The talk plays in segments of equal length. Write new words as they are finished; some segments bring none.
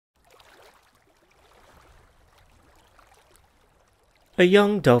A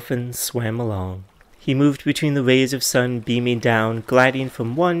young dolphin swam along. He moved between the rays of sun beaming down, gliding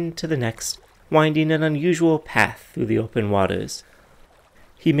from one to the next, winding an unusual path through the open waters.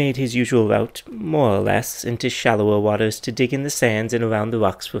 He made his usual route, more or less, into shallower waters to dig in the sands and around the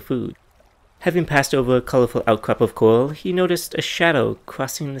rocks for food. Having passed over a colorful outcrop of coral, he noticed a shadow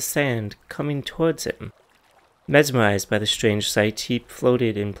crossing the sand, coming towards him. Mesmerized by the strange sight, he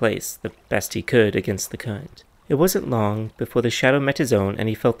floated in place, the best he could, against the current. It wasn't long before the shadow met his own, and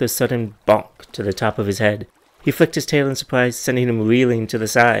he felt the sudden bonk to the top of his head. He flicked his tail in surprise, sending him reeling to the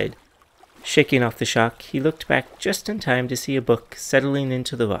side. Shaking off the shock, he looked back just in time to see a book settling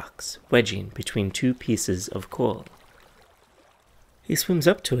into the rocks, wedging between two pieces of coral. He swims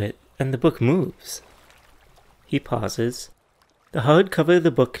up to it, and the book moves. He pauses. The hard cover of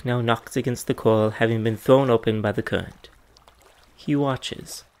the book now knocks against the coral, having been thrown open by the current. He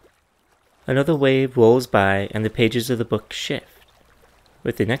watches. Another wave rolls by, and the pages of the book shift.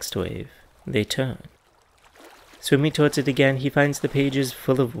 With the next wave, they turn. Swimming towards it again, he finds the pages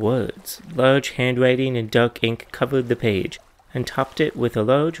full of words. Large handwriting in dark ink covered the page, and topped it with a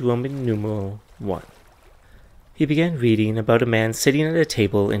large Roman numeral 1. He began reading about a man sitting at a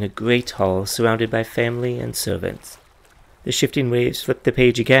table in a great hall surrounded by family and servants. The shifting waves flipped the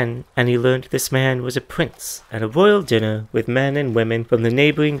page again, and he learned this man was a prince at a royal dinner with men and women from the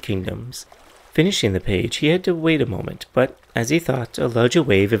neighboring kingdoms. Finishing the page, he had to wait a moment, but, as he thought, a larger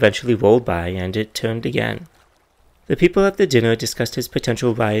wave eventually rolled by, and it turned again. The people at the dinner discussed his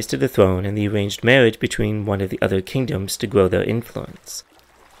potential rise to the throne and the arranged marriage between one of the other kingdoms to grow their influence.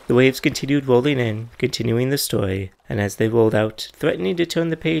 The waves continued rolling in, continuing the story, and as they rolled out, threatening to turn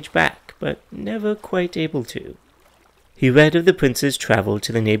the page back, but never quite able to. He read of the prince's travel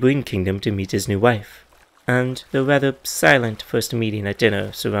to the neighboring kingdom to meet his new wife, and the rather silent first meeting at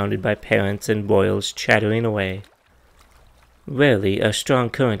dinner, surrounded by parents and royals chattering away. Rarely a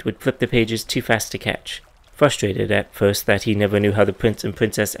strong current would flip the pages too fast to catch. Frustrated at first that he never knew how the prince and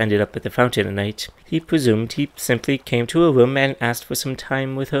princess ended up at the fountain at night, he presumed he simply came to her room and asked for some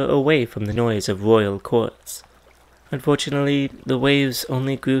time with her away from the noise of royal courts. Unfortunately, the waves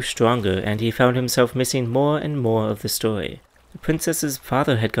only grew stronger, and he found himself missing more and more of the story. The princess's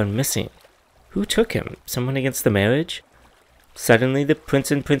father had gone missing. Who took him? Someone against the marriage? Suddenly, the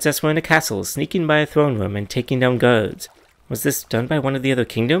prince and princess were in a castle, sneaking by a throne room and taking down guards. Was this done by one of the other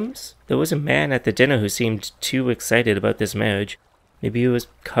kingdoms? There was a man at the dinner who seemed too excited about this marriage. Maybe he was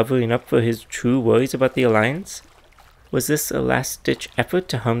covering up for his true worries about the alliance? Was this a last-ditch effort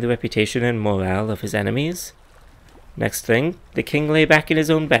to harm the reputation and morale of his enemies? Next thing, the king lay back in his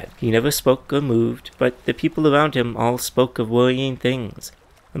own bed. He never spoke or moved, but the people around him all spoke of worrying things,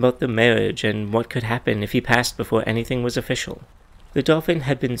 about the marriage and what could happen if he passed before anything was official. The dolphin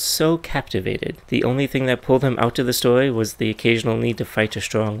had been so captivated, the only thing that pulled him out of the story was the occasional need to fight a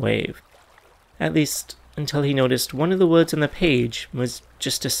strong wave. At least, until he noticed one of the words on the page was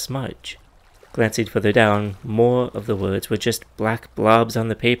just a smudge. Glancing further down, more of the words were just black blobs on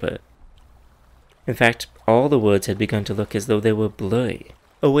the paper. In fact, all the words had begun to look as though they were blurry.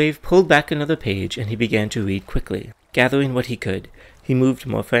 A wave pulled back another page, and he began to read quickly. Gathering what he could, he moved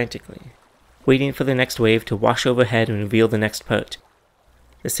more frantically, waiting for the next wave to wash overhead and reveal the next part.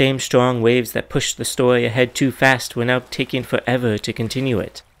 The same strong waves that pushed the story ahead too fast were now taking forever to continue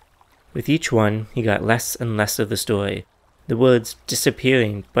it. With each one, he got less and less of the story, the words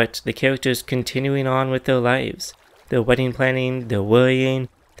disappearing, but the characters continuing on with their lives, their wedding planning, their worrying,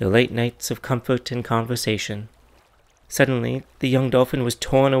 their late nights of comfort and conversation. Suddenly, the young dolphin was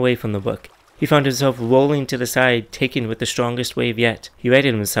torn away from the book. He found himself rolling to the side, taken with the strongest wave yet. He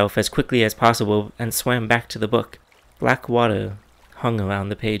righted himself as quickly as possible and swam back to the book. Black water hung around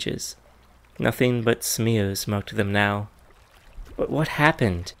the pages. Nothing but smears marked them now. But what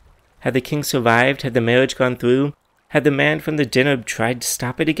happened? Had the king survived? Had the marriage gone through? Had the man from the dinner tried to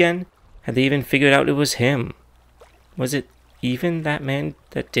stop it again? Had they even figured out it was him? Was it even that man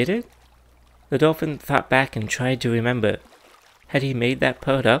that did it? The dolphin thought back and tried to remember. Had he made that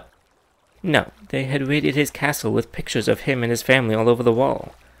part up? No, they had raided his castle with pictures of him and his family all over the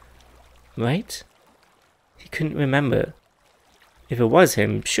wall. Right? He couldn't remember. If it was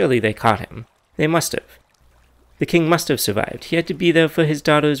him, surely they caught him. They must have. The king must have survived. He had to be there for his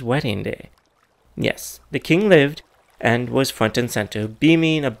daughter's wedding day. Yes, the king lived and was front and center,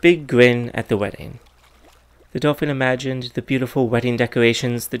 beaming a big grin at the wedding. The dolphin imagined the beautiful wedding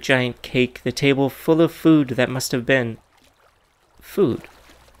decorations, the giant cake, the table full of food that must have been food.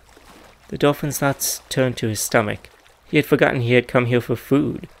 The dolphin's thoughts turned to his stomach. He had forgotten he had come here for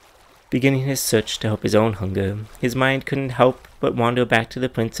food. Beginning his search to help his own hunger, his mind couldn't help but wander back to the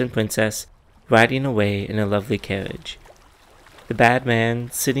prince and princess, riding away in a lovely carriage. The bad man,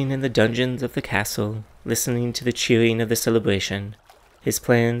 sitting in the dungeons of the castle, listening to the cheering of the celebration, his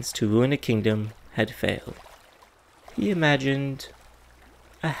plans to ruin a kingdom had failed. He imagined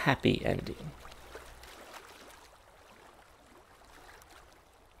a happy ending.